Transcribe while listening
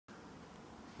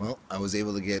Well, I was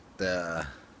able to get.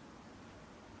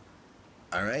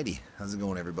 Alrighty, how's it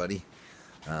going, everybody?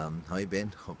 How you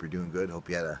been? Hope you're doing good. Hope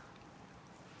you had a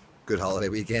good holiday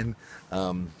weekend.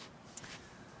 Um,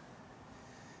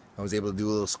 I was able to do a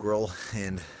little squirrel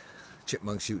and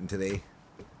chipmunk shooting today.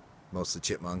 Mostly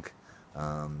chipmunk.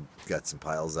 Got some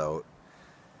piles out,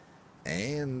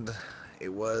 and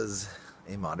it was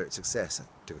a moderate success. I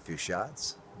took a few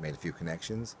shots, made a few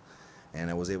connections, and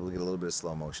I was able to get a little bit of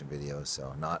slow motion video.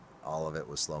 So not all of it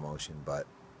was slow motion, but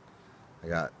I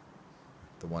got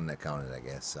the one that counted, I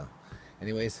guess. So,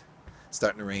 anyways, it's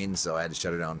starting to rain, so I had to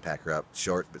shut her down, pack her up.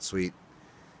 Short but sweet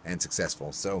and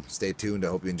successful. So stay tuned. I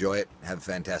hope you enjoy it. Have a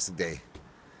fantastic day.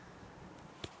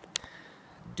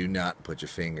 Do not put your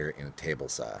finger in a table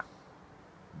saw.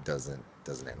 Doesn't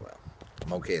end well.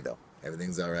 I'm okay though.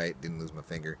 Everything's all right. Didn't lose my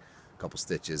finger. A couple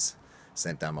stitches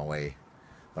sent down my way,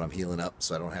 but I'm healing up,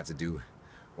 so I don't have to do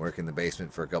work in the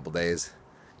basement for a couple days.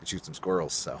 Can shoot some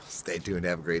squirrels. So stay tuned.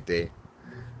 Have a great day.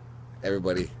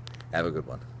 Everybody, have a good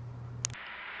one.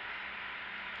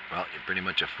 Well, you're pretty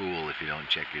much a fool if you don't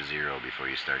check your zero before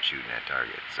you start shooting at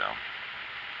target, so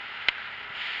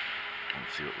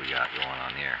let's see what we got going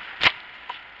on here.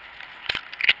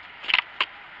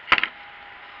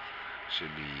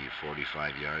 Should be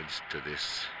 45 yards to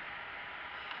this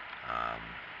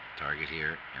target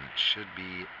here, and it should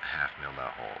be a half milled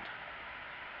out hold.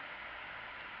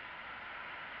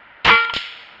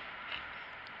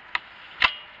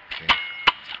 Okay,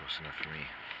 that's close enough for me.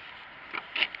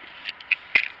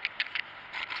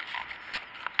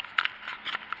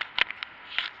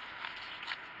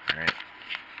 Alright.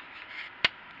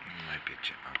 Might be a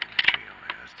chipmunk in the tree over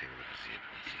there. Let's take a look and see if we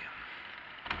can see him.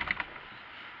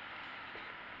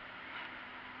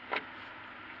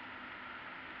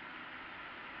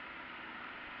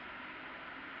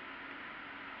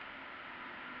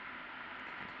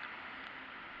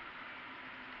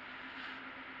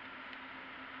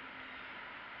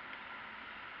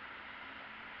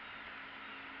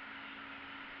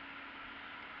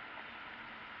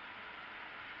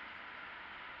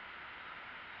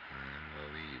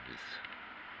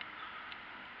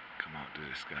 Come out to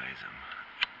disguise him.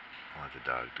 I'll let the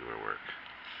dog do her work.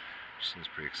 She seems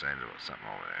pretty excited about something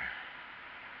over there.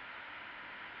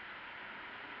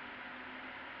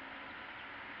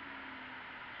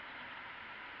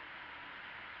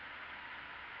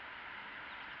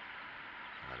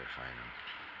 Let her find him.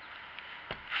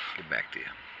 Get back to you.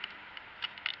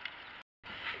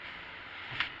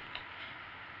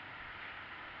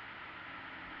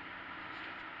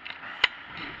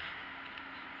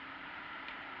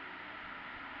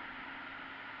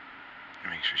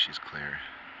 Make sure she's clear.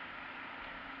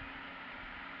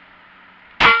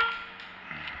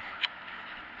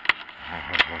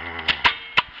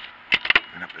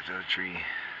 Went up to the tree.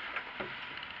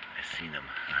 I seen him.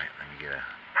 Alright, let me get a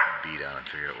beat on and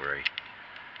figure out where I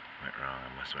went wrong.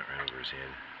 I must have went right over his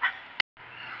head.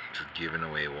 Just giving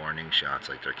away warning shots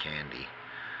like they're candy.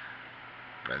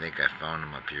 But I think I found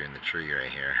him up here in the tree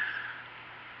right here.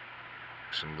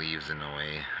 Some leaves in the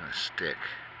way and a stick.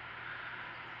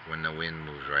 When the wind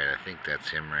moves right, I think that's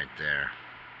him right there.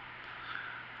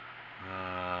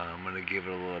 I'm going to give it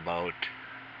a little about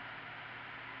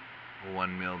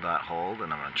 1 mil dot hold,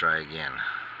 and I'm going to try again.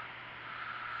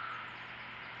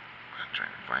 I'm trying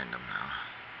to find him now.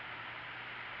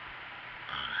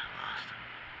 Oh, I lost him.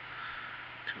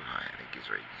 Too high, I think he's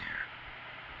right here.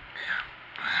 Yeah,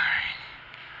 alright.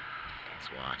 Let's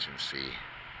watch and see.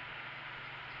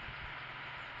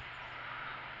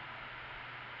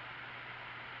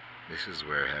 This is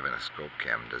where having a scope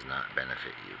cam does not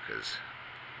benefit you, because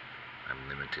I'm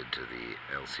limited to the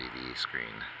LCD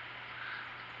screen.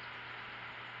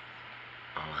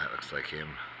 Oh, that looks like him.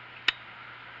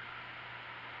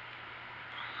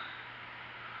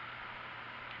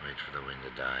 Wait for the wind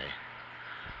to die.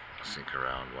 I'll sink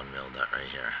around 1 mil dot right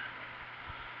here.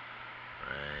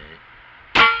 Right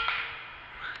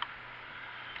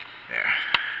there.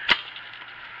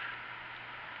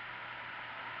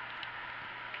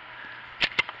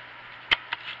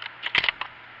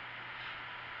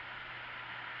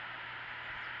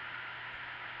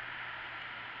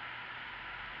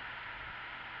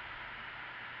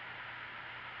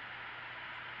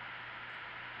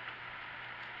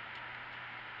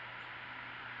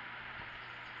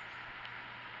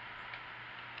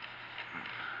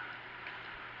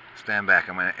 Stand back.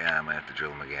 I might have to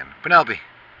drill him again. Penelope.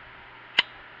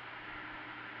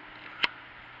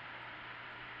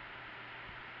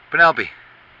 Penelope.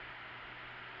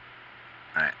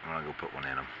 Alright, I'm gonna go put one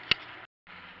in him.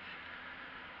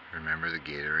 Remember the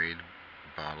Gatorade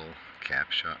bottle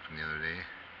cap shot from the other day?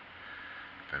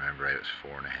 If I remember right, it was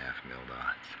 4.5 mil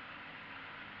dots.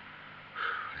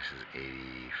 This is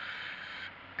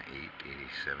 88,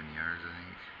 87 yards, I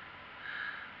think.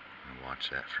 I'm gonna watch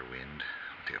that for wind.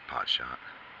 I'll take a pot shot.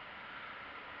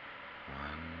 1,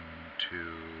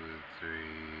 2, 3,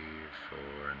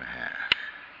 4.5.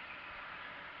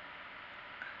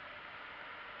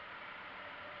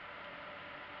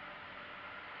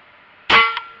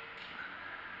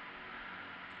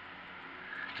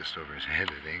 Just over his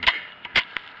head, I think.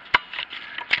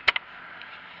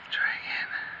 Try again.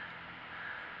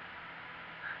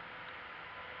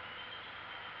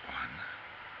 1,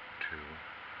 2,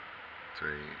 3,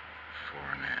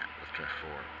 4.5. Let's try 4.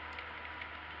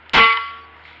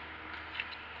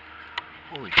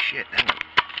 Holy shit, that went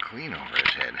clean over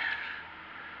his head.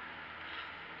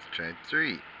 Let's try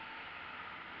 3.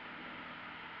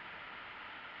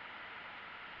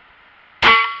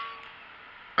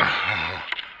 Oh,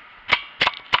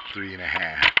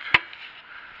 3.5.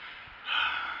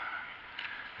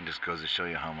 It just goes to show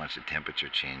you how much the temperature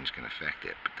change can affect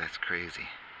it, but that's crazy.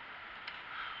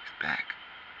 He's back.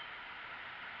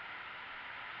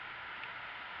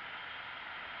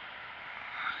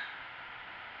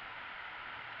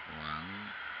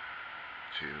 1,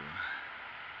 2.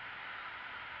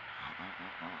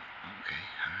 Okay,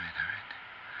 alright.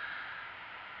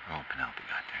 Oh, Penelope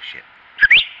got there, shit.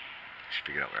 She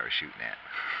figured out where I was shooting at.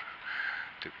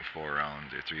 Took me 4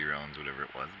 rounds or 3 rounds, whatever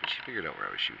it was, but she figured out where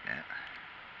I was shooting at.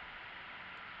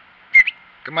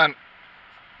 Come on.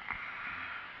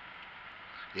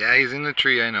 Yeah, he's in the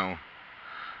tree, I know.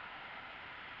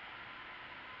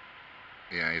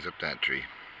 Yeah, he's up that tree.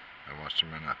 I watched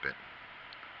him run up it.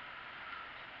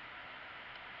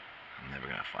 I'm never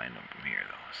gonna find him from here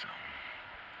though, so.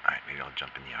 Alright, maybe I'll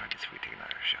jump in the yard and see if we take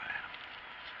another shot at him.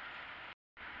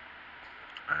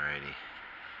 Alrighty.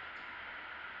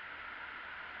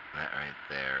 That right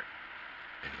there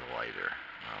is a lighter.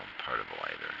 Well, part of a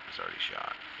lighter is already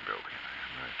shot, broken.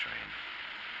 I'm gonna try and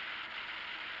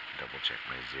double check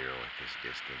my zero at this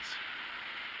distance,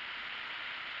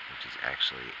 which is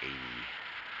actually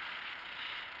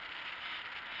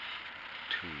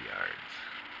 82 yards,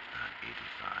 not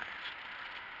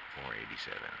 85 or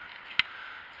 87.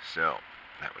 So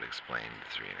that would explain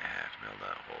the 3.5 mil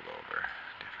dot holdover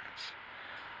difference.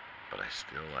 But I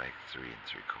still like 3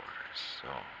 3/4.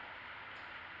 So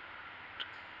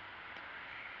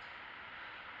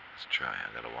let's try. I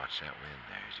gotta watch that wind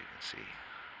there, as you can see.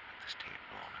 With this tape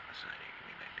blowing on the side here, give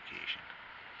me an indication.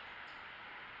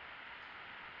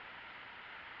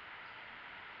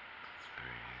 3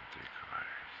 3/4.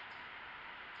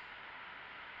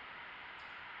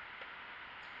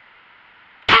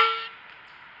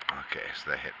 Okay, so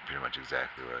that hit pretty much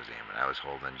exactly where I was aiming. I was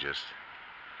holding just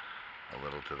a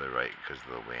little to the right because of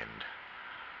the wind,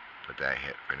 but that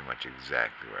hit pretty much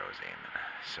exactly where I was aiming.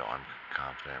 So I'm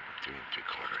confident with 3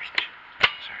 3/4 inch.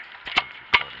 Sorry, 3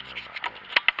 3/4 mil dot hold.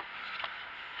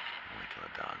 I'll wait till the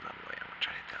dog's out of the way. I'm gonna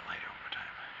try to hit that lighter one more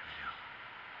time. Here we go.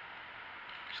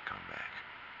 Just come back.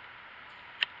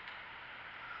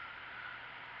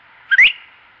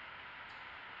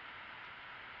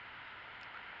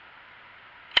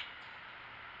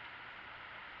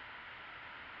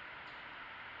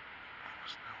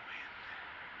 Almost no wind.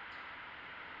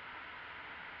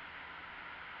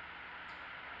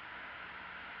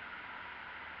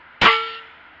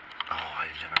 Oh, I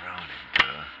didn't have a round in.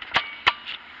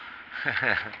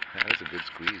 That was a good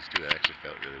squeeze too. That actually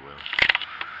felt really well.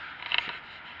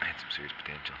 I had some serious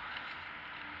potential.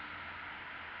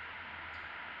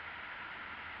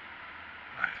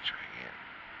 I'm gonna try again.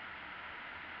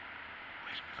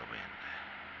 Wait for the wind.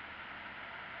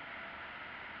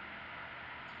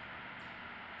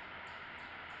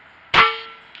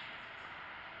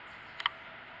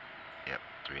 Yep,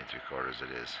 3 3/4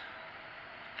 it is.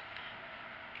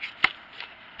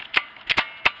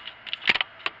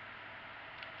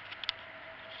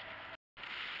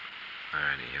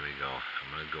 Alrighty, here we go.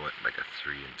 I'm gonna go at like a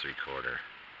 3 3/4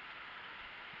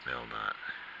 mil dot.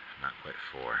 Not quite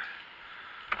 4.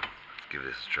 Let's give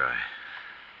this a try.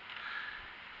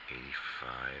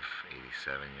 85,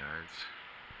 87 yards.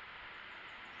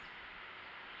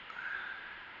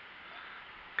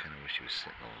 Kinda wish he was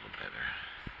sitting a little better.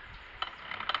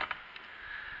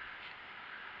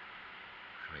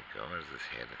 There we go, there's this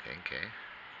head, I think, eh?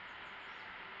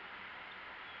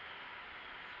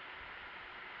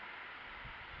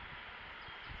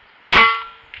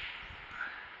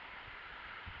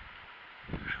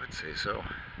 I would say so.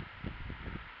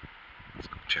 Let's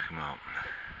go check him out.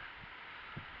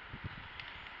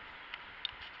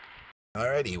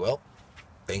 Alrighty, well,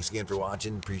 thanks again for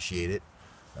watching. Appreciate it.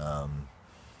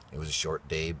 It was a short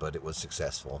day, but it was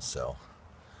successful, so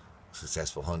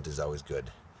successful hunt is always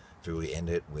good. Through we end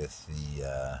it with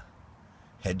the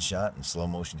headshot and slow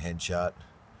motion headshot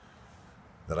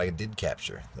that I did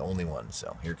capture, the only one.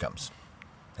 So here it comes.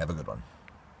 Have a good one.